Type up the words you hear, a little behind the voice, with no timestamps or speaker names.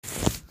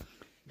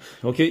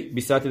اوکی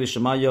 20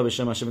 شما یا به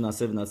شم هشم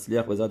نصر و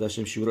نصلیح و زاد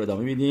هشم شیور رو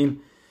ادامه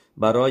میدیم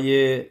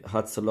برای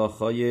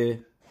حدسلاخ‌های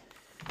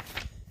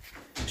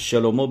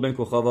شلومو بن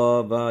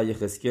کوخاوا و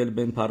یخزکیل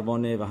بن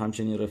پروانه و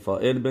همچنین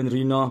رفائل بن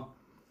رینا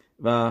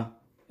و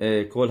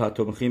کل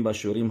هتومخیم و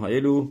شوریم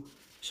هایلو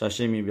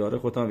ششمی بیاره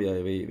خودم و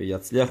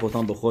یتصلیح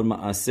خودم بخور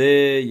معسه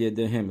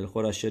یدهم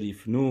الخور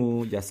شریف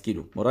نو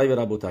یسکیلو مرای و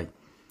ربوتای.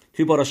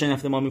 توی پاراشه این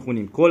هفته ما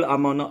میخونیم کل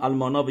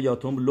المانا و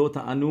یاتم لو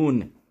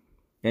تعنون،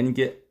 یعنی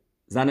که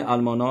زن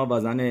المانا و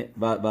زن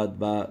و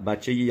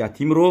بچه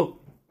یتیم رو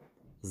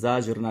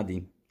زجر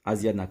ندیم،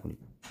 اذیت نکنیم.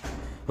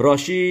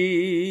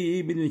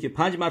 راشی میدونی که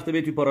 5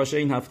 مرتبه توی پاراشه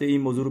این هفته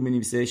این موضوع رو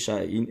مینویسه،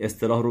 این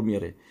اصطلاح رو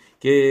میاره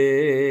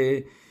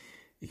که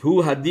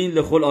هو حدین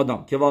لخل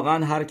آدم، که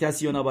واقعا هر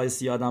کسی رو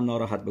نبایستی آدم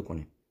ناراحت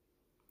بکنه.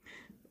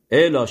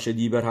 الاش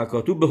دیبر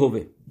حکاتو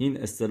بهوه، این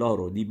اصطلاح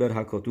رو دیبر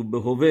حکاتو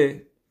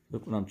بهوه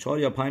بکنم 4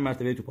 یا 5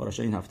 مرتبه تو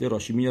پاراشه این هفته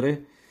راشی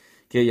میاره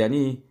که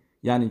یعنی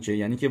چه؟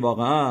 یعنی که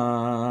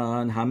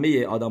واقعا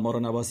همه آدما رو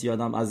نبایستی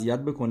آدم اذیت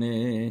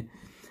بکنه.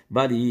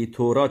 ولی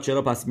تورا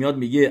چرا پس میاد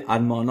میگه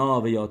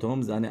المانا و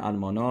یاتم، زن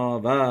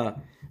المانا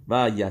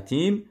و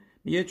یتیم،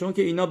 میگه چون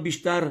که اینا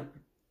بیشتر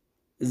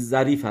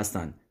ظریف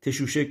هستن،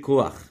 تشوشه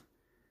کوخ،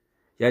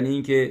 یعنی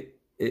اینکه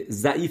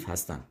ضعیف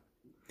هستن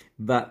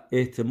و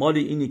احتمال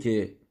اینی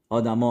که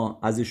آدما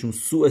ازشون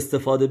سوء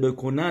استفاده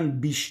بکنن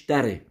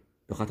بیشتره.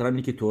 به خاطر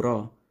همینه که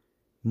تورا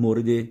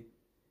مورد اینا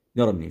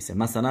رو می‌نویسه.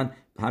 مثلا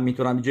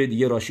همینطور هم جای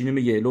دیگه راشینو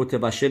میگه لو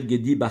توشل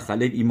گدی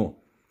بخلل ایمو،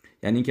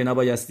 یعنی اینکه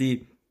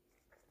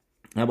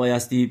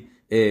نبایستی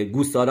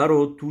گوساله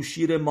رو تو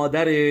شیر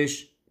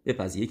مادرش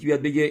بپزی. یکی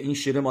بیاد بگه این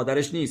شیر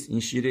مادرش نیست،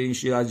 این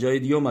شیر از جای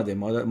دیگه اومده،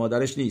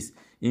 مادرش نیست،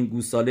 این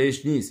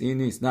گوسالهش نیست، این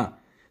نیست. نه،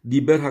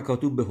 دیبر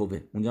حکاتو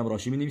بهوه. اونجا هم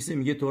راشی می‌نویسه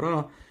میگه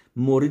تورا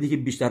موردی که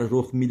بیشتر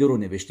رخ میده رو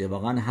نوشته.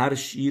 واقعا هر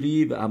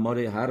شیری و امار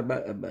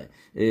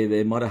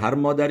هر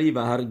مادری و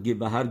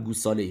هر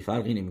گوساله‌ای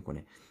فرقی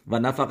نمیکنه و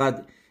نه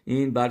فقط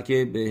این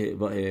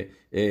بلکه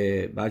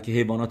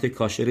حیوانات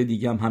کاشر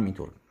دیگه هم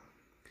همینطور.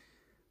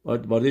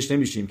 واردش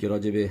نمیشیم که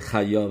راجع به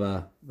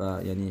خیا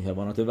و یعنی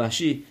حیوانات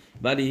وحشی،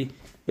 ولی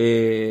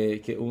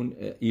که اون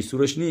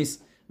ایسورش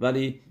نیست،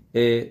 ولی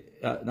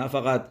نه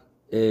فقط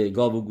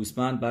گاو و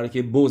گوسفند،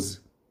 بلکه بز،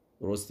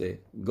 درسته،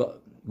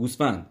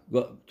 گوسفند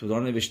تو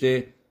دارن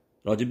نوشته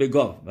راجع به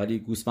گاو، ولی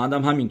گوسفند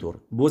هم همینطور،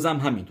 بز هم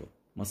همینطور.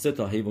 ما 3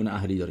 تا حیوان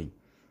اهلی داریم،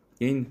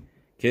 این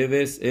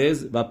کوس،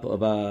 از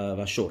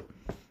و شور.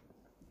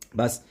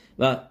 بس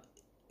و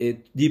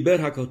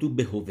دیبر حکاتو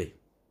بهوه،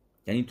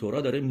 یعنی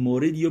تورا داره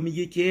موردی رو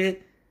میگه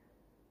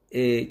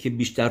که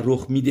بیشتر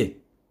رخ میده.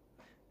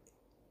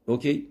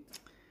 اوکی،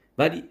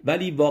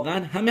 ولی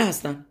واقعا همه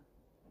هستن.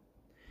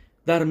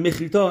 در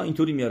مخیلتا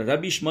اینطوری میاره.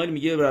 ربی اشماعیل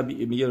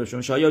میگه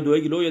شما شایا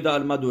دوی گلو یا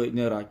دالما دوی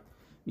نرک.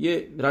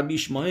 میگه ربی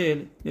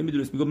اشماعیل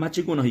نمیدونست، میگه من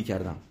چه گناهی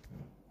کردم؟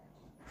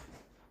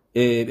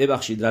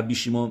 ببخشید، ربی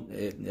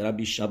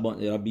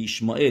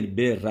اشماعیل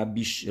به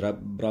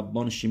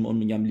ربان شیمون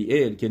میگم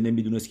لیل که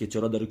نمیدونست که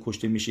چرا داره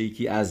کشته میشه،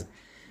 یکی از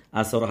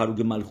اثار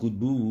هروگ ملخوت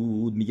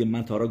بود، میگه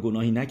من تارا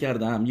گناهی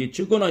نکردم. میگه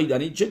چه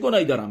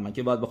گناهی دارم من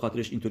که باید به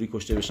خاطرش اینطوری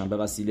کشته بشم به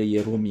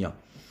وسیله رومیا؟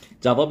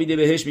 جواب میده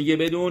بهش، میگه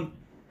بدون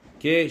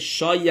که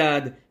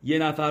شاید یه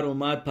نفر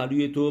اومد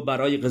پلوی تو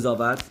برای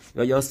قضاوت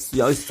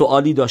یا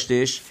سوالی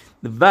داشتش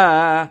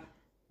و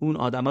اون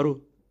آدم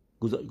رو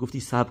گفتی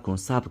صبر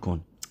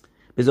کن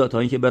بذار تا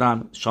اینکه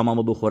برم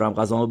شامامو بخورم،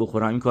 غذامو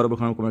بخورم، این کارو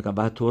بکنم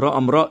و تورا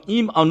امرا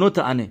ایم آنوت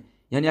انه،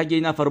 یعنی اگه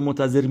این نفر رو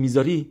منتظر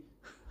میذاری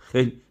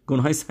خیلی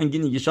گناهی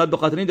سنگینیه، شاید به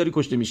خاطر این داری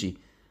کشته میشی.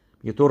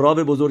 میگه تو راو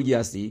بزرگی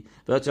هستی.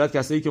 شاید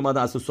کسایی که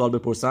اومدن از تو سوال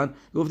بپرسن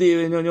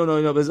گفتی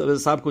نه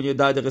صبر کن، یه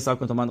 10 دقیقه صبر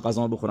کن تا من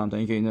غذامو بخورم، تا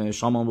اینکه این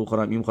شامامو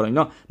بخورم، این بخورم،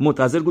 اینا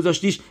منتظر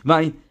گذاشتیش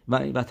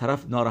و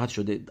طرف ناراحت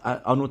شده،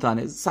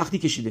 آنوتانه سختی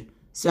کشیده،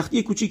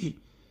 سختی کوچیکی.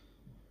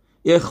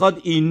 اخاد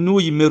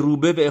اینوی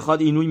مروبه و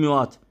اخاد اینوی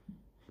میوات.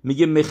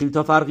 میگه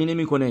مخیلتا فرقی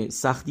نمیکنه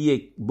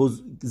سختی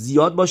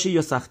زیاد باشه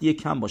یا سختی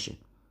کم باشه.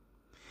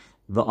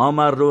 و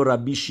آمر رو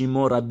ربی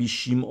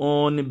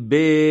شیمون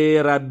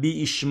به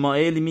ربی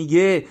اشماعیل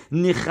میگه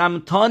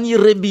نخمتانی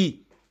ربی،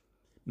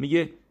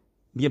 میگه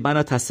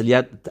منو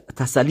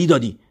تسلی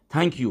دادی،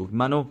 thank you،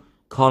 منو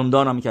کالم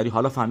داونم کردی،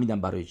 حالا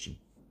فهمیدم برای چی.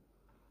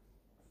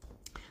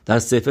 در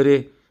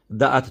سفر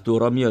دعت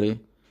تورا میاره،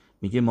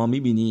 میگه ما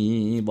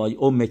میبینیم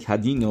با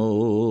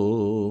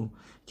مکدینو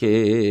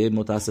که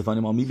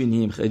متاسفانه ما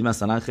میبینیم خیلی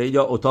مثلا خیلی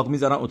اتاق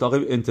میذارن، اتاق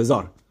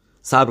انتظار،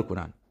 صبر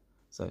کنن.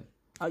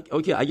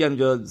 اوکی، اگر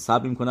اونجا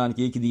صبر میکنن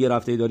که یکی دیگه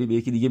رفته داری به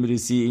یکی دیگه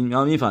میرسی، این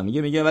ما میفهم.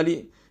 میگه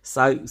ولی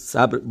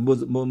صبر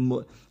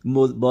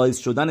باعث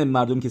شدن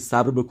مردم که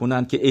صبر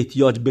بکنن که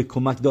احتیاج به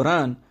کمک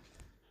دارن،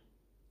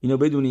 اینو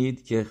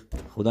بدونید که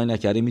خدای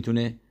نکرده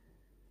میتونه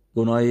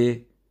گناه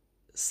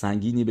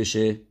سنگینی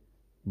بشه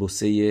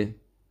بوسه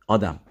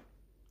آدم.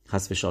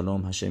 حسب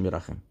شالوم هشم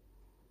برخم.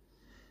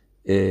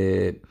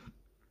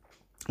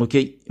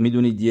 اوکی،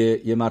 میدونید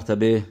یه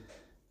مرتبه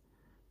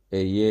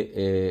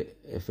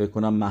فکر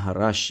کنم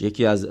مهرش،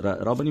 یکی از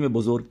رابانیم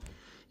بزرگ،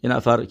 یه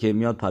نفر که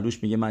میاد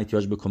پلوش میگه من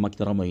احتیاج به کمک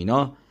دارم و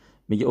اینا،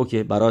 میگه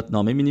اوکی برات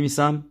نامه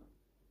مینویسم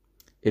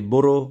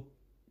برو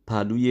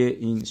پهلوی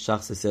این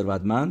شخص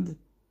ثروتمند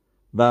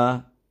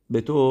و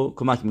به تو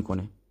کمک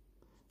میکنه.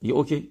 میگه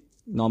اوکی،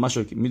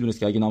 نامشو میدونست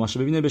که اگه نامشو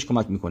ببینه بهش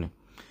کمک میکنه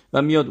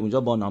و میاد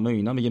اونجا با نامه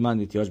اینا میگه من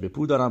احتیاج به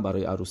پول دارم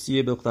برای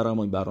عروسی دخترم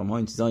و این برنامه‌ها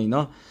این چیزا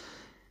اینا.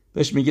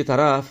 بهش میگه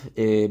طرف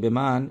به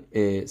من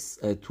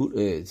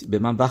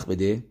وقت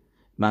بده،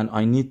 من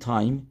I need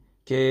time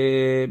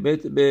که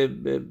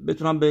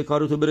بتونم به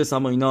کار تو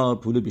برسم و اینا،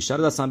 پول بیشتر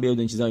دستم بیاد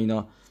این چیزا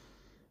اینا.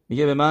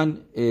 میگه به من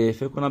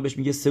فکر کنم بهش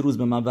میگه 3 روز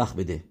به من وقت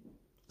بده،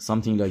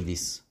 something like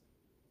this.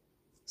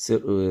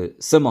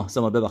 3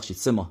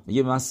 ماه.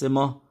 میگه به من 3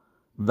 ماه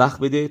وقت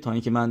بده تا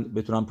اینکه من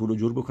بتونم پولو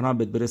جور بکنم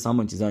برسم و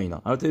این چیزا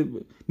اینا. البته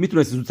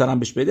میتونست زودترم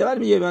بهش بده ولی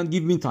میگه من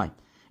give me time.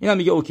 اینا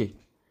میگه اوکی.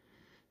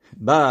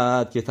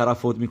 بعد که طرف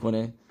فوت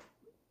میکنه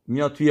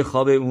میاد توی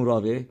خواب اون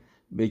راوه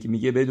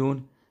میگه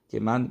بدون که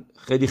من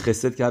خیلی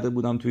خست کرده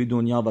بودم توی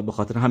دنیا و به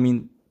خاطر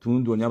همین تو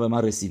اون دنیا به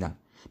من رسیدن.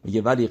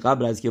 میگه ولی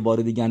قبل از که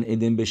وارد گن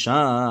ادن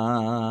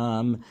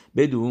بشم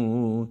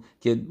بدون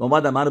که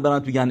اومدن من رو برن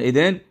تو گن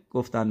ادن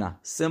گفتن نه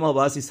 3 ماه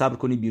بایستی صبر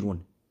کنی بیرون.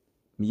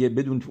 میگه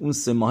بدون تو اون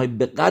 3 ماه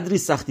به قدری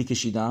سختی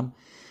کشیدم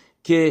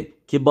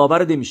که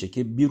باور نمیشه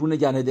که بیرون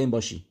گن ادن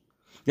باشی.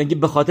 یعنی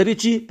به خاطر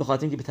چی؟ به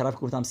خاطر اینکه به طرف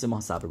گفتم 3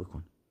 ماه صبر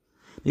بکن.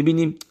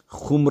 میبینیم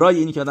خمرای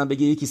اینی که آدم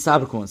بگه یکی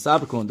صبر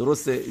کن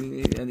درسته،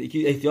 یعنی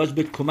یکی احتیاج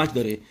به کمک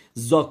داره،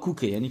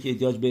 زاکوکه، یعنی که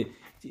احتیاج به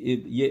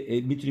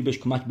میتونی بهش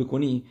کمک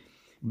بکنی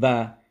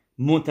و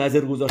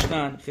منتظر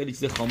گذاشتن خیلی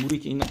چیز خاموری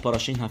که این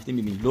پاراشه این هفته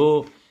میبینیم.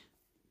 لو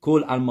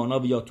کل المانا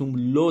بیاتون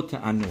لو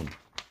تعنون،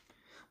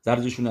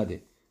 زرجشون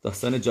نده.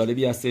 داستان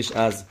جالبی هستش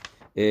از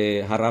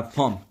رب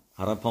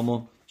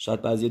پامو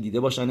شاید بعضی دیده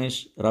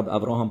باشنش. رب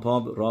ابراهام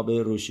پام رب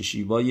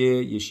روشیشیوای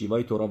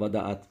یشیوای تورا و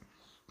دعت،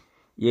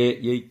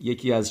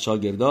 یکی از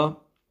شاگردا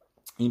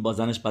این با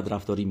زنش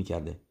بدرفتاری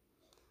میکرده،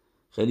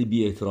 خیلی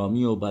بی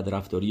احترامی و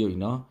بدرفتاری و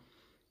اینا.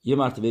 یه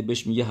مرتبه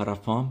بهش میگه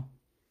حرفام،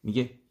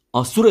 میگه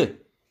آسوره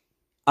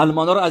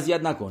المانا رو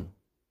اذیت نکن.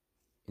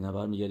 اینا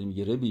برمیگرده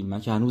میگه ربی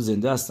من که هنوز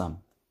زنده هستم،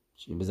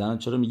 به زنم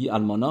چرا میگی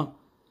المانا؟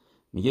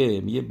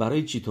 میگه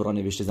برای چی تورا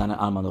نوشته زن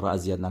المانا رو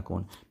اذیت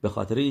نکن؟ به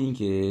خاطر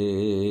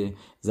اینکه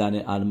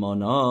زن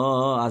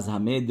المانا از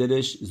همه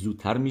دلش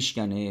زودتر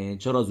میشکنه.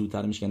 چرا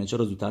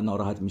زودتر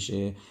ناراحت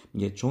میشه؟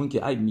 میگه چون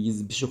که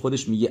میگه پیش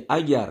خودش میگه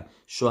اگر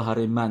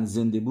شوهر من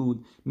زنده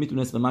بود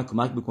میتونست به من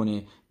کمک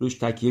بکنه، روش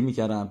تکیه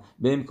میکردم،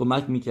 بهم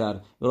کمک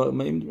میکرد،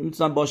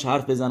 میتونم باش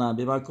حرف بزنم،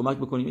 به من کمک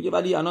بکنی. میگه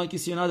ولی الان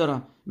کسی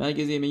ندارم.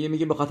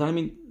 میگه به خاطر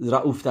همین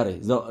رؤوفتره،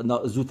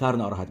 زودتر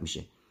ناراحت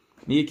میشه.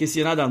 میگه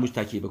کسی ندارم روش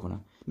تکیه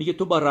بکنم. میگه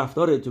تو با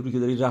رفتارت رو که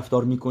داری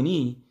رفتار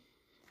میکنی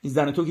این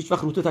زن تو هیچ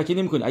وقت رو تو تکیه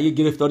نمیکنه. اگه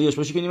گرفتاری داشت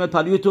باشه که نیمت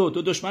پلوی تو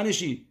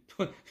دشمنشی.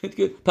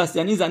 پس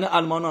یعنی زن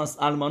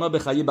الماناست، المانا به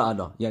خیه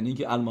بعلا، یعنی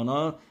اینکه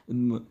المانا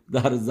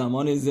در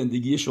زمان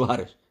زندگی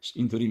شوهرش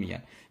اینطوری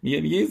میگن. میگه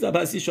این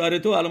زبسی شوهر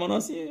تو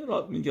الماناست.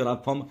 میگه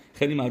رپام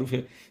خیلی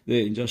معروفه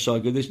اینجا،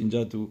 شاگردش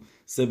اینجا تو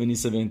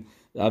 77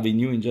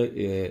 اوینیو اینجا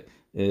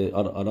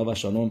آلا و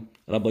شانوم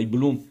ربای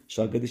بلوم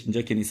شاگردش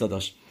اینجا کنیسا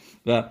داشت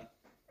و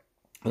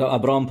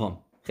ابراهام پام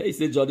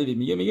خیلی جالبی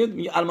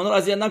میگه المانا رو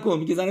اذیت نکن.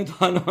 میگه زن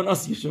تو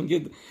الماناست چون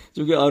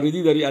که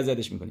آردی داری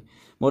اذیتش میکنی.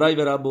 مرای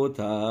به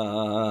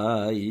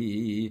ربوتای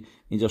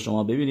اینجا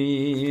شما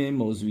ببینیم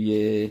موضوع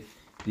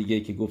دیگه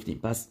که گفتیم.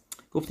 پس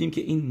گفتیم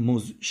که این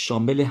موضوع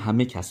شامل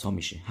همه کسا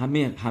میشه،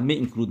 همه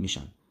اینکلود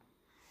میشن،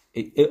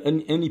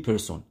 any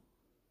person.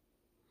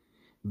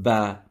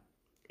 و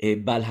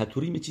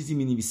بلحتوری چیزی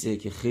مینویسه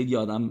که خیلی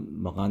آدم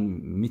واقعا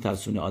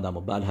میترسونه آدم.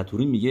 و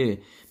بلحتوری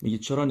میگه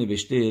چرا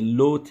نوشته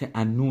لوت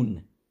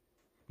انون،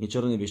 میگه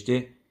چرا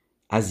نوشته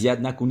اذیت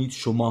نکنید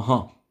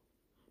شماها.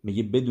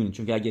 میگه بدونید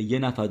چون که اگه یه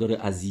نفر داره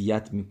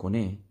اذیت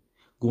میکنه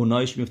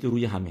گناهش میفته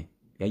روی همه.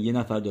 یعنی یه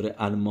نفر داره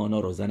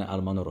زن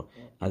المانا رو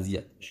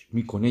اذیت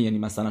میکنه، یعنی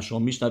مثلا شما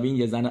میشنوین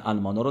یه زن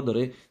المانا رو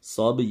داره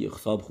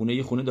صاحب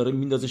خونه داره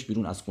میندازش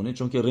بیرون از خونه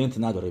چون که رنت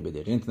نداره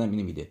بده، رنت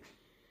نمیده.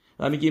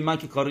 و میگه من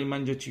که کاری من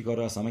اینجا چی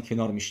کار هستم، من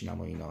کنار میشینم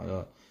و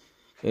اینا،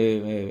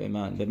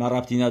 من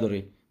ربطی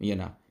نداره. میگه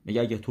نه،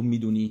 میگه اگه تو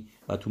میدونی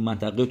و تو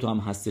منطقه تو هم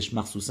هستش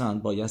مخصوصا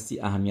بایستی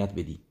اهمیت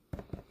بدی.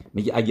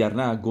 میگه اگر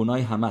نه گناه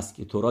هم است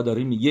که تورا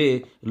داری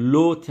میگه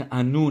لوت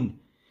انون.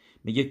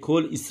 میگه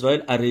کل اسرائیل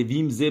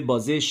عربیم ز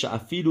بازه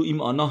شعفیل و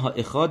ایم آنها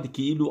اخاد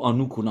که ایلو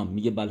آنو کنم.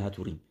 میگه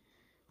بلحتوریم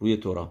روی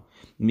تورا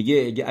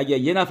میگه اگه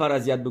یه نفر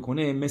اذیت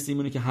بکنه مثل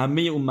اینه که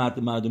همه اون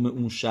مردم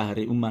اون شهر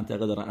اون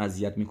منطقه دارن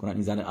اذیت میکنن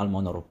این زن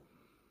المانا رو.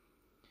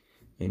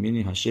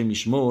 میبینی هشه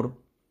میشمور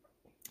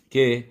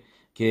که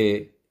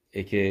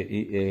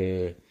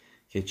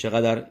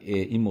چقدر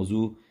این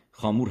موضوع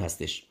خامور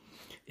هستش.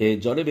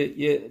 جالبه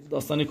یه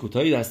داستان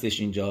کوتاهی هستش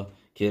اینجا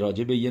که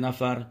راجع به یه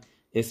نفر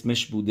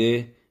اسمش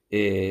بوده،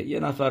 یه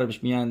نفر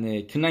بهش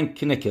میگن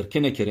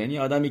کنکر، یعنی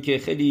آدمی که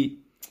خیلی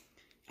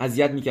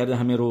اذیت میکرده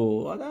همه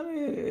رو، آدم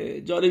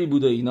جالبی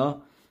بوده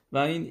اینا. و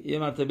این یه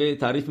مرتبه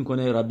تعریف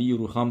میکنه ربی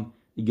یروخام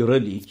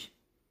گرلیک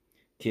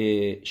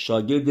که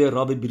شاگرد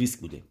راب بریسک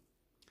بوده.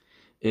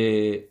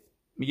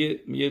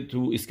 میگه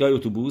تو اسکای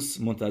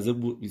اتوبوس منتظر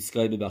بود،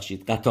 اسکای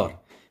ببخشید قطار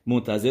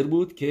منتظر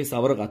بود که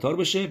سوار قطار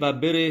بشه و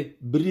بره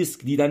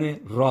بریسک دیدن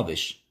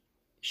راوش.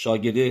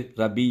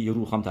 شاگرد ربی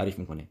یروحام تعریف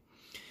میکنه،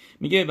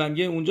 میگه و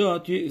میگه اونجا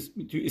توی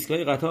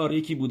ایستگاه قطار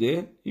یکی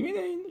بوده، میبینه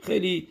این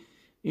خیلی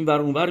این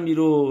ور اونور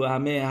میره و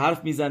همه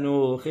حرف میزنه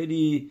و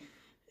خیلی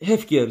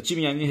هفگر. چی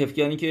میگن این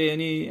هفگر؟ یعنی که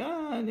یعنی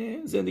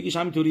زندگیش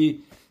همینطوری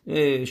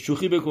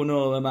شوخی بکنه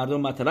و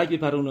مردم مطلق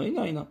بپرونه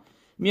اینا.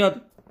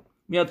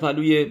 میاد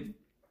پلوی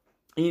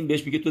این،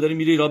 بهش میگه تو داری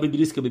میری راه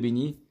بریسک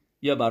ببینی،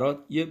 یا برات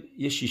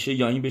یه شیشه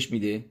یاین بهش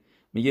میده،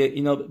 میگه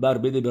اینا بر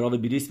بده به راه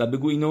بریسک و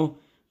بگو اینو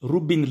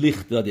روبین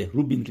لیخت داده.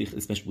 روبین لیخت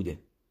اسمش بوده.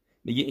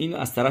 میگه این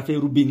از طرف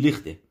روبین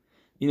لیخته،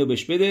 اینو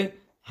بهش بده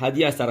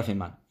هدیه از طرف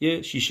من،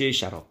 یه شیشه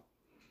شراب.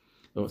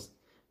 درست.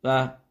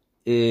 و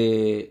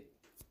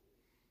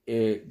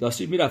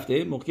داشتی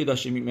میرفته، موقعی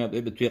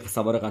داشتی توی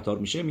سوار قطار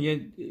میشه،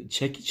 میگه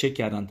چک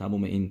کردن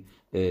تموم این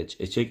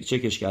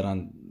چکش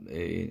کردن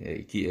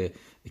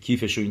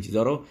کیفش و این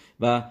چیزا رو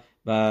و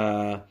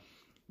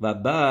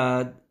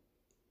بعد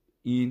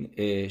این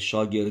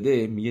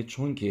شاگرده میگه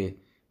چون که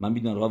من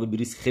میدونم راه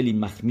بریس خیلی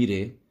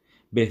مخمیره،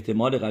 به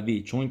احتمال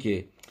قوی چون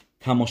که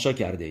تماشا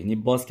کرده، یعنی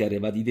باز کرده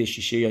و دیده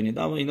شیشه یا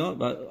اینا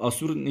و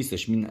آسور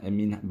نیستش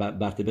من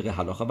بر طبق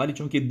حلاخا، ولی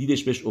چون که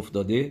دیدش بهش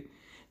افتاده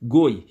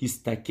گوی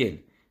هیستکل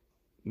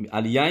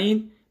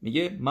علیین،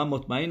 میگه من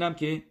مطمئنم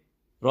که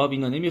راه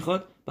اینا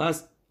نمیخواد،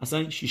 پس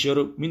اصلا شیشه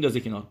رو میندازه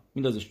کنار،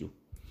 میندازش دور.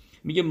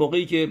 میگه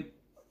موقعی که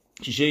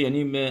شیشه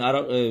یعنی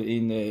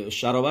این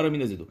شرابه رو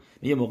میندازه دور،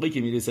 میگه موقعی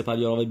که میرسه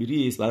پلی راه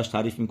بریس براش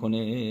تعریف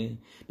میکنه،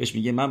 بهش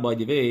میگه من by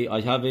the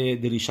way I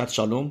have دریشت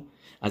شالوم،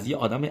 از یه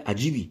آدم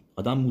عجیبی،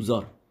 آدم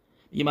موزار.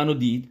 میگه منو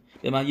دید،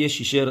 به من یه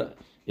شیشه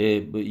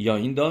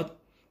یاین داد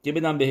که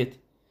بدم بهت.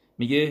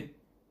 میگه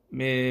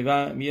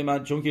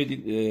من چون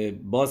که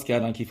باز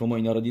کردن کیفمو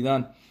اینا رو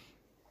دیدن،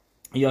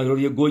 یا رو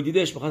یه گوی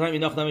دیدش، بخاطر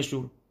همین انداختمش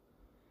دور.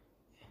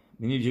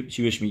 میگه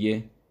چی بهش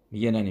میگه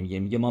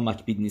میگه ما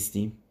مکبید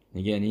نیستیم.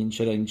 میگه یعنی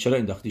چرا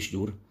انداختیش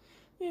دور؟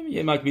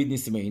 میگه مکبید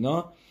نیستیم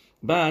اینا.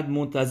 بعد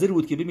منتظر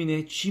بود که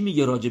ببینه چی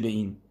میگه راجع به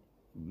این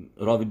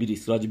راوی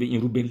بریس، راجع به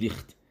این روبن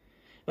لیخت.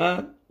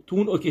 و تو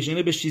اون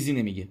اوکیشنه به چیزی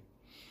نمیگه.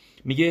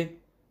 میگه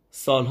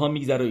سالها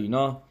میگذره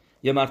اینا.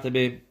 یه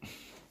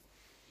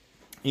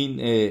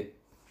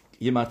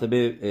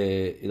مرتبه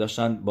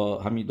داشتن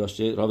با همین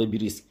داشته راوی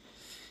بریس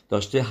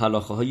داشته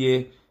حلاخه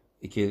های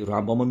که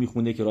رمبامو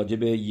میخونده که راجع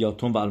به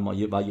یاتوم و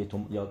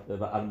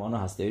المانا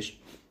هستش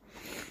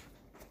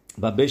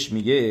و بهش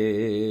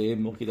میگه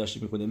موقعی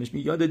داشته میخونده، میگه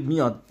یادت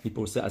میاد،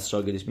 میپرسه از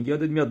شاگردش، میگه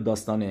یادت میاد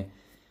داستان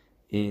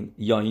این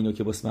یاهینو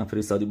که واسه من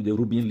فرستاده بوده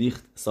روبین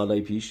لیخت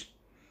سالای پیش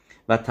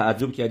و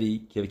تعجب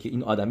کردی که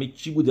این آدمی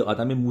چی بوده،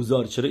 آدم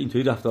موزار، چرا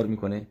اینطوری رفتار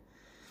میکنه؟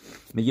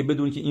 میگه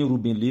بدون که این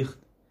روبین لیخت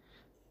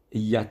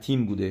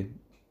یتیم بوده،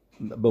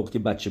 وقتی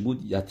بچه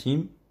بود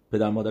یتیم،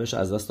 پدر مادرش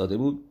از دست داده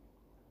بود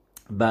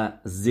و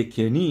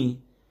ذکنی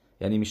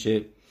یعنی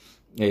میشه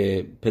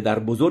پدر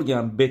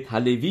بزرگم به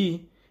تلوی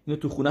اینو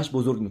تو خونش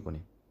بزرگ میکنه.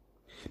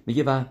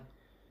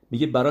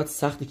 میگه برات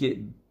سخته که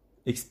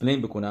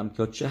اکسپلین بکنم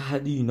که چه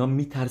حدی اینا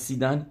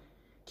میترسیدن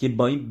که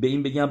با این به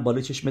این بگم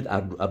بالا چشمت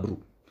ابرو،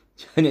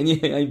 یعنی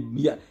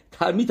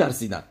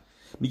میترسیدن.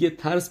 میگه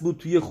ترس بود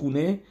توی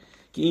خونه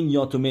که این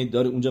یاتومه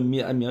داره اونجا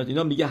میاد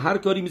اینا، میگه هر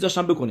کاری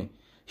میذاشتن بکنه،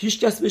 هیچ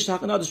کس بهش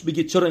حق نداشت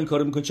بگه چرا این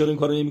کارو میکنی، چرا این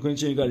کارو نمیکنی،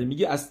 چرا این کارو.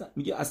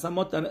 میگه اصلا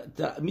ما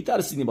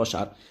میترسیدیم با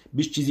شر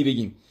بیش چیزی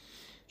بگیم،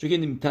 چون که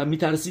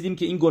میترسیدیم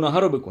که این گناه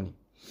رو بکنیم.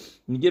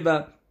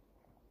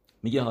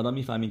 میگه حالا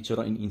میفهمید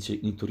چرا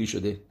اینطوری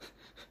شده،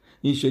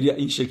 این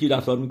شکلی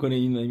رفتار میکنه.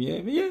 این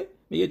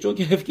میگه چون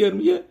که هفکر،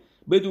 میگه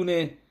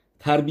بدون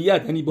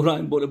تربیت، یعنی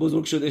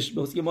بزرگ شدش،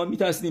 واسه ما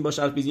میترسیدیم با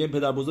شرط بزنیم.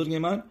 پدر بزرگ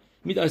من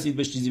میترسید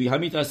بهش چیزی بگیم، هم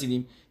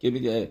میترسیدیم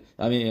که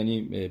همه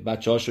یعنی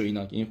بچه‌هاشو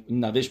اینا، این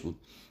نوش بود،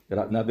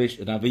 نوه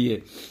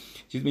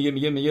چیز.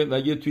 میگه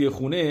و یه توی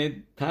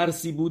خونه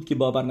ترسی بود که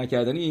باور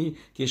نکردنی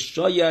که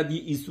شاید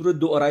یه ایسور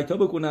دو آرایتا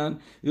بکنن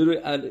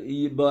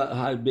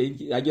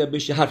اگر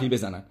بهش حرفی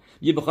بزنن.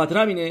 یه به خاطر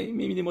همینه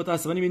میبینی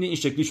متاسفانه میبینی این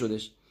شکلی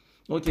شدش.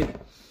 اوکی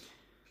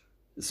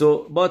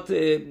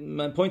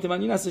پوینت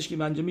من این هستش که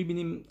ما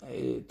میبینیم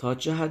تا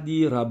چه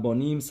حدی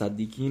ربانیم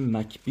صدیقیم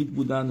مکبید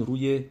بودن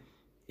روی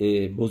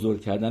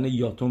بزرگ کردن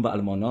یاتوم و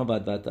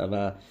المانا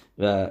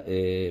و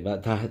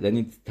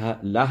یعنی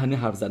لحن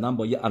حرف زدن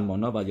با یه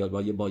المانا و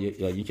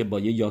با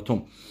یه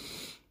یاتوم.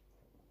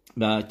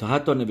 و تا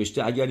حتی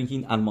نوشته اگر اینکه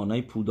این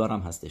المانای پولدارم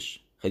هستش،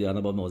 خیلی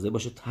الان با مواظب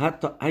باشه،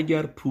 حتی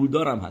اگر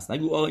پولدارم هست،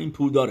 نگو آقا این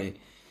پولداره،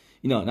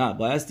 اینا نه،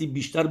 بایستی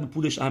بیشتر به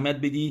پولش اهمیت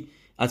بدی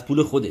از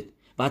پول خودت،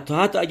 و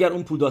حتی اگر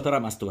اون پولدارتر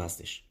هم از تو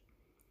هستش.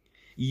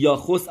 یا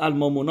خص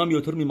المامونام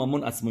یوتر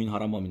میمامون اسم این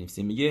هارم ما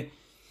می‌نویسیم. میگه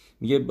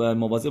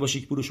مواظب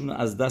باشی که پولشون رو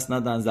از دست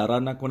ندن، ضرر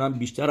نکنن،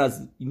 بیشتر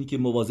از اینی که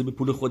مواظب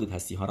پول خودت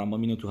هستی. هارم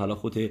اینو تو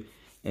حلاخوت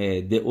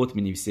دعوت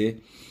می‌نویسه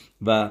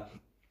و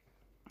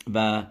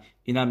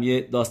اینم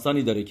یه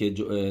داستانی داره که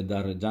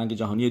در جنگ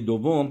جهانی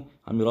دوم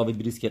همین راوی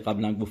بریس که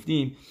قبلا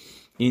گفتیم،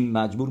 این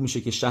مجبور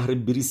میشه که شهر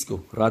بریسکو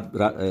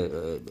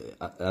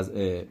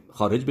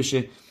خارج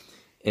بشه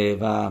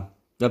و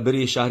بره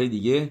یه شهر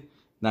دیگه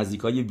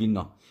نزدیکای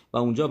وینا. و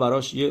اونجا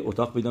براش یه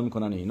اتاق پیدا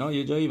میکنن اینا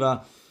یه جایی و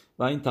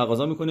این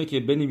تقاضا میکنه که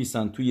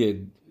بنویسن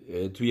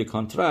توی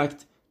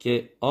کانترکت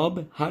که آب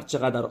هر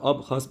چقدر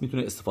آب خواست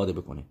میتونه استفاده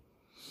بکنه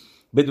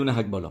بدون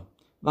حق بالا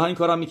و این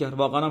کارا میکرد.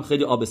 واقعا هم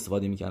خیلی آب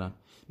استفاده میکردن.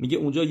 میگه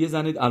اونجا یه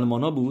زن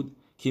آلمانا بود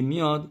که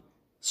میاد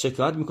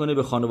شکایت میکنه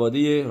به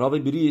خانواده راو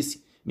بریسک،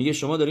 میگه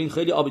شما دارین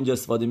خیلی آب اینجا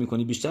استفاده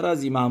میکنی بیشتر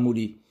از این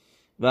معمولی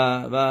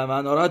و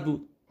ناراحت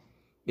بود.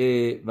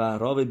 و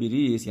راو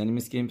بریسک یعنی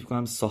مثل که فکر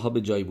کنم صاحب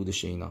جایی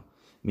بودشه اینا،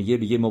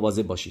 میگه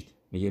مواظب باشید،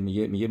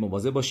 میگه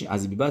مواظب باشید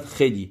از این بعد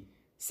خیلی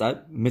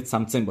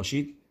متسمتسم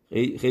باشید،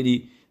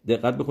 خیلی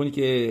دقت بکنید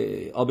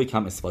که آب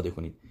کم استفاده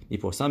کنید.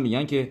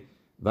 میگن که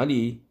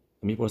ولی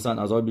میپرسن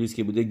از آقای بریس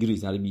که بوده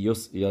گریز یعنی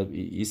بیوس یا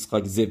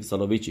ایسقاک زب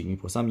سالاویچی،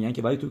 میگن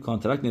که ولی تو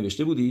کانترکت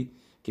نوشته بودی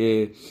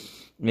که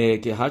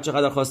هر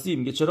چقدر خواستی.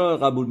 میگه چرا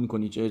قبول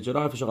میکنی،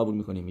 چرا حرفشو قبول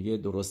میکنی؟ میگه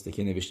درسته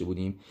که نوشته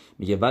بودیم.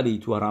 میگه ولی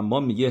تو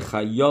رمبان میگه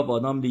خیاب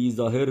آدم لی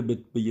ظاهر به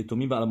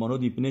یتومی و المانو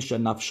دیپنش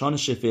نفشان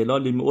شفلا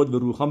لمعود و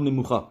روخام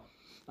نموخا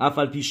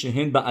افل پیش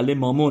هند به علی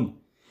مامون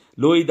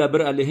لوی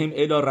دبر علیهم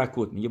الا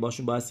رکوت. میگه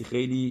باشون باعثی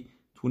خیلی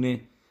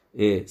تونه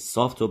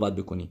صاف صحبت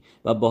بکنی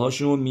و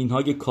باهاشون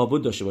مینهای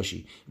کابود داشته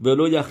باشی.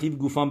 ولو یخیب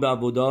گوفان به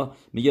عبودا،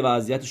 میگه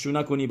وضعیتشون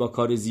نکنی با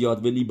کار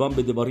زیاد و لیبان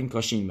به دوارین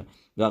کاشیم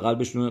و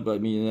قلبشون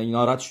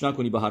ناراحتش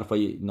نکنی با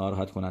حرفای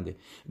ناراحت کننده.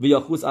 و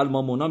یاخوس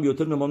المامونا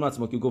بیوتر ممنون از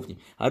ما که گفتیم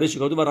هر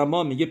شکاتو و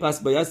رما. میگه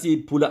پس بایستی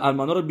پول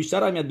المانا رو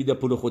بیشتر اهمیت بده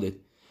پول خودت.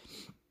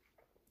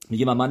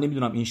 میگه من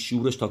نمیدونم این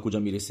شعورش تا کجا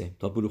میرسه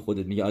تا پول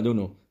خودت. میگه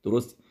ادونو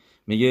درست.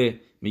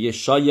 میگه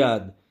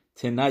شاید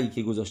تنایی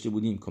که گذاشته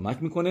بودیم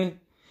کمک میکنه.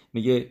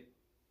 میگه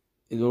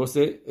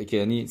درسته که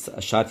یعنی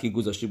شرطی که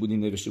گذاشته بودیم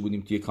نوشته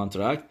بودیم توی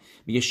کانترکت.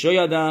 میگه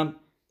شایدم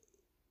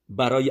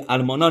برای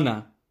المانا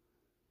نه.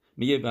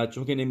 میگه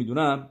بچون که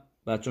نمیدونم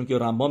بچون که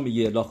رمبان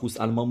میگه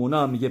لاخوس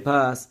المامونا، میگه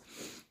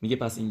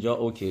پس اینجا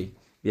اوکی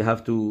we have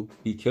to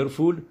be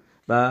careful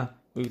و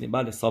ببینید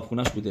بله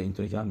صابخونش بوده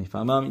اینطوری که من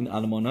میفهمم این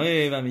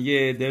الماناه و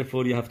میگه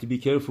therefore you have to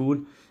be careful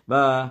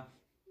و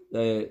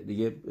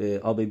دیگه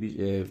آب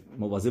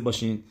مواظب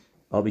باشین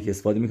آبی که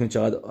استفاده میکنین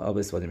چقدر آب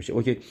استفاده میشه.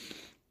 اوکی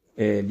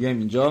بیایم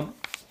اینجا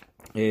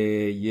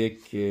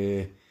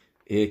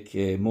یک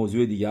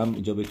موضوع دیگه هم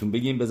اینجا بهتون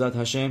بگیم بذات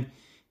هشم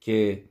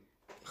که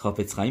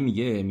خافetz خایم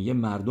میگه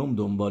مردم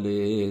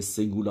دنبال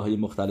سگوله های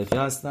مختلفی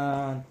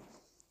هستن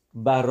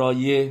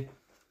برای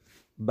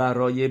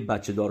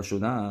بچه دار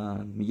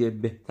شدن. میگه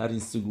بهترین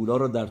سگولا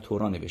رو در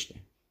تورا نوشته.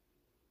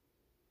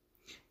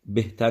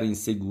 بهترین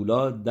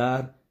سگولا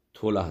در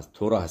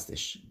تورا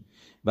هستش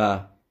و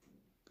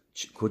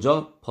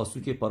کجا؟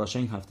 پاسوک پاراشا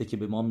این هفته که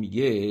به ما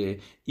میگه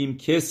این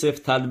کسف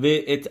تلوه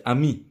ات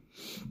امی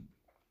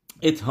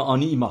ات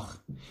هانی ایماخ،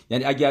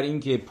 یعنی اگر این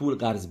که پول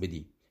قرض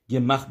بدی یه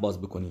مخ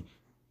باز بکنی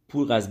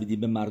پول قرض بدی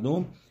به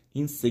مردم،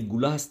 این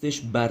سگولا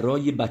هستش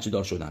برای بچه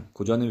دار شدن.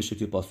 کجا نوشته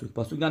توی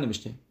پاسوک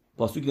ننوشته.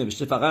 پاسوک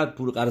نوشته فقط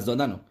پول قرض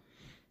دادنو.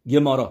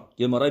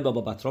 گمارای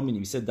بابا بطرام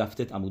می‌نویسه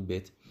دفتت عمود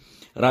بیت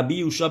ربی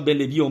یوشع بن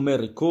لوی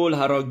عمر کل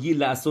هراگی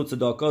لعصوت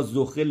صداقا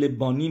زخل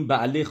بانیم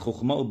بعله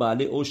خخما و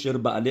بعله اوشر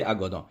بعله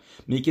اگادا.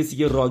 میگه کسی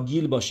که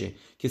راگیل باشه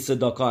که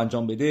صداقا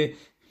انجام بده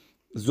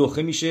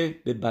زخه میشه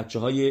به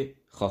بچه‌های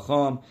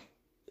خاخام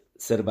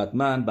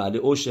ثروتمند بعله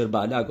اوشر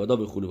بعله اگادا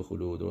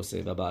بخولو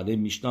درسته و بعله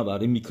میشنا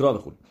بعله میکرا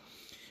بخول.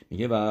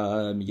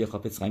 میگه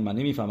خافetz خایم من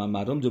نمیفهمم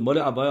مردم دنبال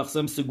ابای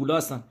اقسام سگولا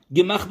هستن.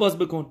 گمخ باز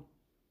بکن.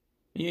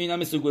 میگه این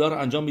همه سگولا رو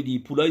انجام میدی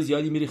پولای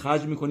زیادی میری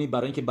خرج میکنی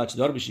برای اینکه بچه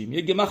دار بشی.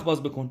 میگه گمخ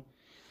باز بکن.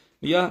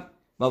 میگه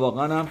و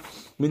واقعا هم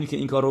میدونی که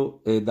این کارو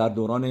در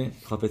دوران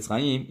خافetz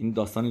خایم این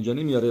داستان اینجا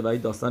نمیاره و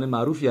این داستان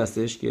معروفی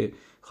هستش که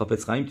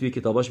خافetz خایم توی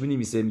کتاباش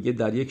مینویسه. میگه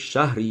در یک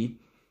شهری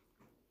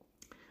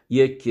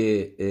یک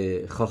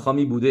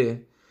خاخامی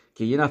بوده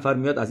که یه نفر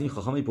میاد از این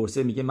خاخام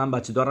میپرسه میگه من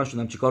بچه دار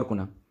نشدم چیکار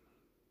کنم؟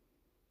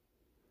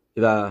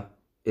 و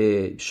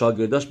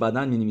شاگرداش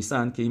بعدن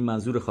می‌نویسن که این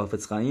منظور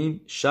خافetz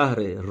خایم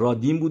شهر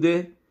رادیم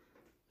بوده،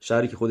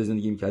 شهری که خود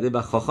زندگی می‌کرده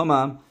و خاخام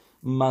هم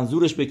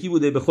منظورش به کی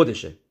بوده؟ به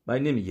خودشه.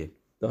 ولی نمیگه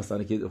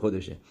داستانی که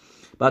خودشه.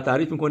 بعد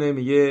تعریف میکنه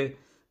میگه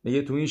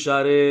تو این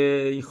شهر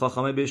این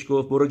خاخامه بهش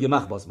گفت برو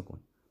گمخ باز بکن.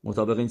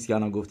 مطابق این چیزی که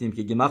الان گفتیم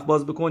که گمخ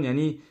باز بکن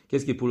یعنی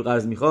کسی که پول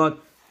قرض میخواد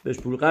بهش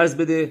پول قرض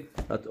بده.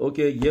 بعد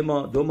اوکی یه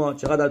ماه دو ماه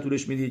چقدر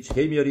طولش میدی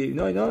کی میاری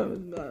اینا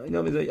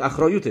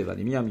اخرایوته.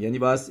 ولی میگم یعنی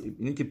واسه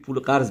اینی که پول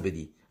قرض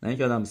بدی نه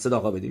اینکه آدم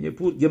صداقا بدی. یه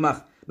پول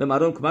گمخ به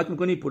مردم کمک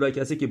میکنی پولای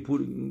کسی که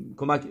پول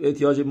کمک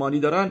احتیاج مالی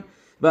دارن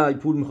و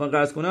پول میخوان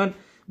قرض کنن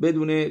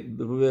بدون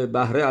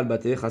بهره،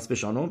 البته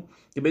خصبشانم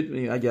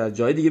که اگر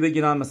جای دیگه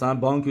بگیرن مثلا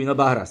بانک و اینا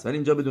بهره است ولی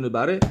اینجا بدون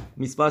بهره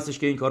میسپاسش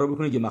که این کارو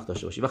بکنه گمخ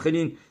داشته باشی. و خیلی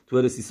این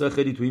تو رسیسا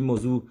خیلی تو این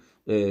موضوع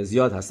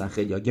زیاد هستن،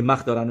 خیلی‌ها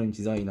گمخ دارن و این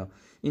چیزا اینا.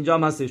 اینجا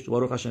هم هستش تو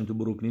قشنگ تو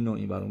بروکلین و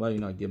این برون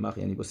اینا گمخ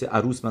یعنی واسه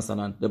عروس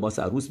مثلا لباس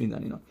عروس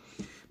میدن اینا.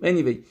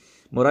 anyway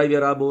مرای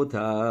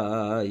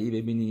ربوتای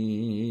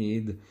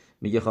ببینید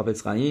میگه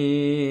خافetz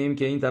خایم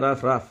که این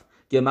طرف رفت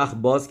گمخ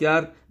باز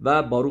کرد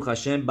و باروخ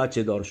هشم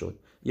بچه دار شد.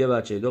 یه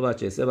بچه، دو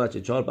بچه، سه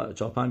بچه، چهار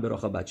پنج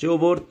براخا بچه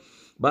آورد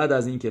بعد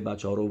از اینکه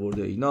بچه‌ها رو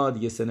آورده اینا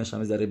دیگه سنش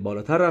هم ذره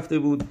بالاتر رفته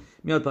بود،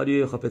 میاد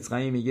پاری خافץ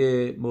خاییم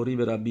میگه موری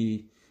به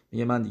ربی،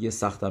 میگه من دیگه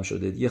سختم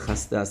شده، دیگه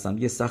خسته هستم،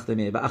 دیگه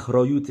سختمه و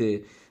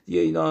اخرایوته دیگه،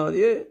 اینا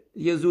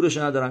دیگه زورش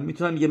ندارم،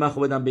 میتونم دیگه من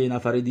خو بدم به یه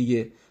نفر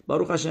دیگه،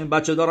 باروخ هاشم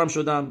بچه دارم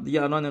شدم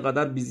دیگه، الان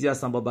اینقدر بیزی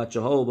هستم با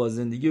بچه‌ها و با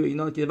زندگی و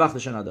اینا که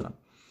وقتش ندارم.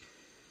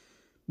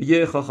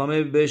 میگه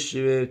خاخامه بهش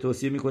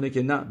توصیه میکنه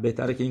که نه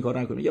بهتره که این کارو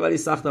نکنی. میگه ولی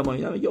سختم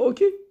اینا. میگه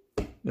اوکی،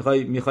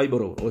 میخوای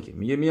برو. اوکی.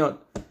 میگه میاد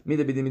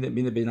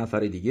میده به نفر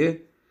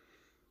دیگه،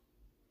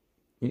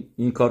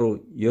 این کارو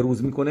یه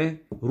روز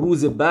میکنه،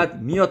 روز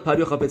بعد میاد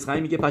پری خافץ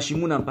خاییم میگه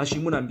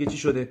پشیمونم. میگه چی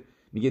شده؟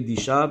 میگه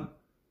دیشب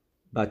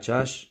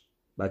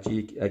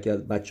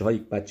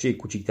بچه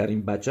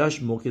کوچیکترین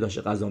بچهش موقعی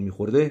داشته غذا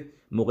میخورده،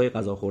 موقع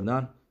غذا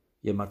خوردن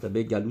یه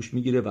مرتبه گلوش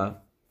میگیره و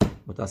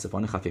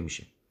متاسفانه خفه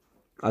میشه،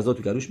 غذا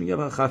تو گلوش میگیره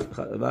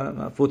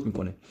و فوت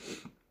میکنه.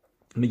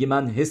 میگه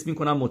من حس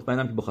میکنم،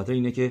 مطمئنم که به خاطر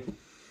اینه که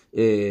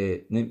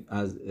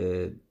از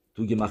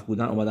تو گمخ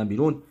بودن اومدن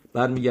بیرون،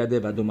 برمیگرده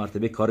و 2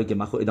 مرتبه کار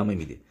گمخ رو ادامه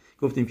میده.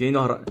 گفتیم که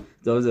اینا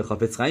جواز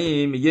خافץ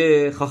خاییم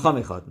میگه خاخا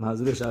میخواد،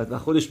 منظورش و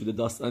خودش بوده،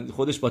 داستان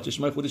خودش با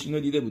چشمای خودش اینو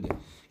دیده بوده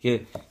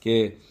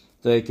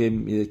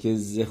که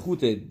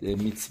زخوت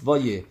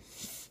میتوای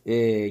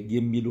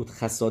گمیلوت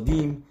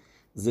خسادیم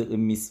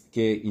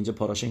که اینجا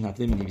پاراشه این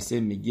هفته می‌نویسه،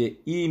 میگه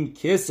این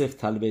کسف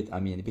طلبت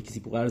امین، به کسی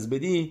قرض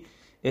بدی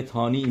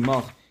اتهانی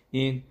ایماخ،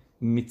 این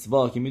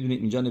میتوا که میدونید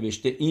اینجا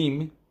نوشته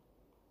ایم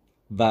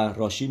و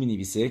راشی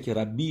می‌نویسه که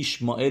ربی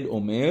اشمائیل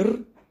عمر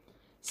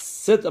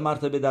 3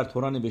 مرتبه در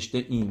تورا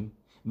نوشته ایم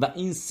و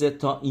این 3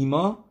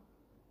 ایما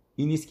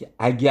این نیست که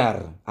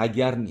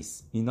اگر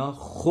نیست، اینا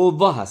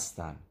خوبا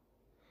هستن،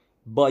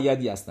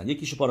 بایدی هستن.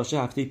 یکیشو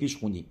پاراشه هفته پیش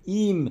خوندیم،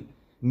 ایم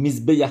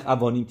مزبح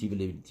اوانیم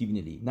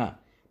تیبنلی، نه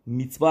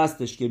میتوا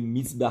هستش که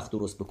مزبح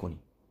درست بکنی.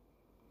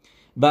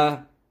 و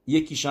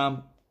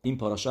یکیشم این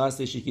پاراشه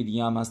هستش، یکی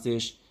دیگه هم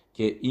هستش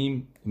که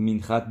این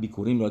منخت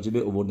بیکوریم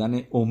راجبه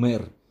آوردن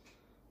عمر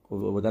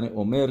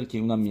که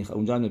اونم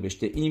اونجا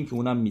نوشته ایم که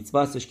اونم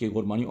میتوا هستش که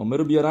قربانی عمر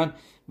رو بیارن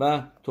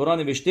و تورا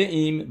نوشته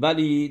ایم،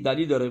 ولی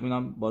دلیل داره،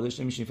 اونم بازش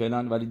نمیشیم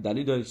فعلا، ولی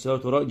دلیل داره که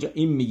تورا اینجا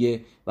ایم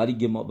میگه،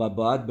 ولی و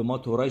باید به ما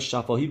تورای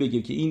شفاهی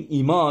بگه که این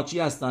ایما چی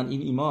هستن.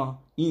 این ایما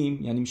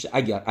ایم یعنی میشه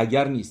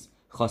اگر نیست،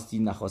 خواستی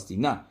نخواستی،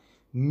 نه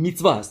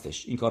میتوا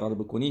هستش این کارا رو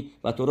بکنی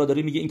و تورا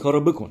داره میگه این کارا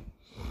رو بکن.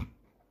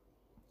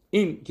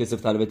 این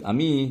کسف طلبت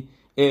امی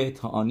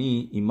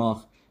اتهانی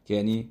ایماخ که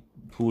یعنی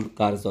پول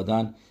قرض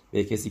دادن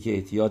به کسی که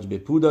احتیاج به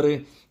پول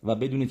داره و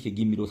بدونید که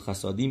گیمیلوت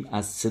خسادیم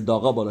از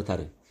صداقا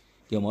بالاتره.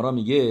 گمارا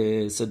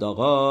میگه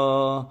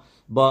صداقا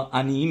با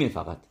انیمه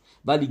فقط،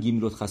 ولی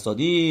گیمیلوت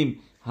خسادیم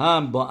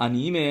هم با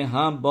انیمه،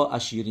 هم با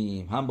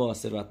عشیریم، هم با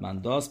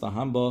ثروتمنداست و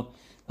هم با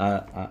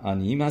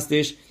انیم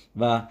هستش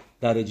و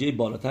درجه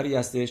بالاتری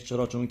هستش.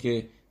 چرا؟ چون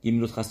که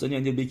گیمیلوت خسادیم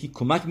یعنی به یکی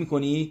کمک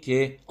میکنی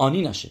که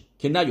آنی نشه،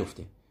 که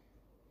نیفته،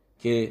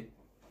 که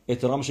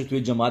احترامش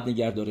توی جماعت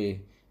نگه داره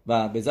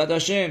و به زد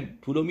هشم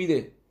پولو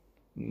میده.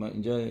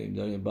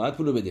 اینجا باید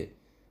پولو بده.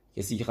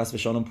 کسی که خاص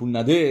فشانم پول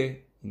نده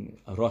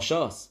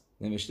راشاست،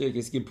 نمیشته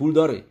کسی که پول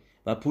داره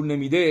و پول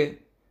نمیده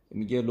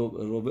میگه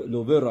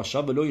لوه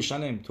راشا به لوی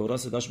شنم، تورا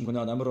صداش میکنه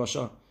آدم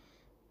راشا.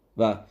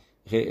 و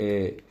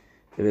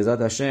به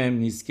زد هشم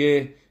نیست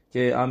که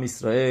ام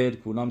اسرائیل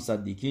کولام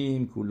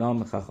صدیقیم،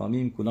 کولام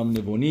خخامیم، کولام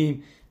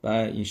نبونیم و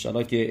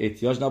انشالله که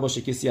احتیاج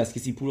نباشه کسی از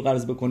کسی پول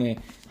قرض بکنه.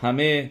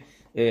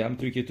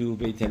 همونطوری که تو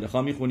بیت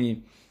الخا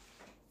میخونیم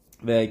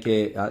و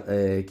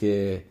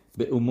که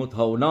به امت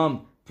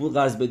هاولام پول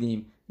قرض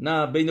بدیم،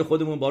 نه بین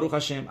خودمون باروخ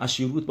هشم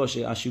عشیروت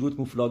باشه، عشیروت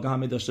مفلاگه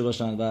همه داشته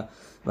باشن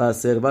و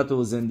ثروت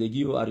و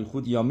زندگی و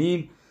اریخود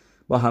یامیم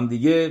با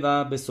همدیگه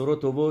و به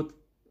سرات و بود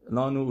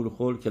لانو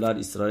الخول کلار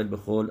اسرائیل به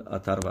خول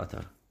اتر و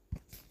اتر.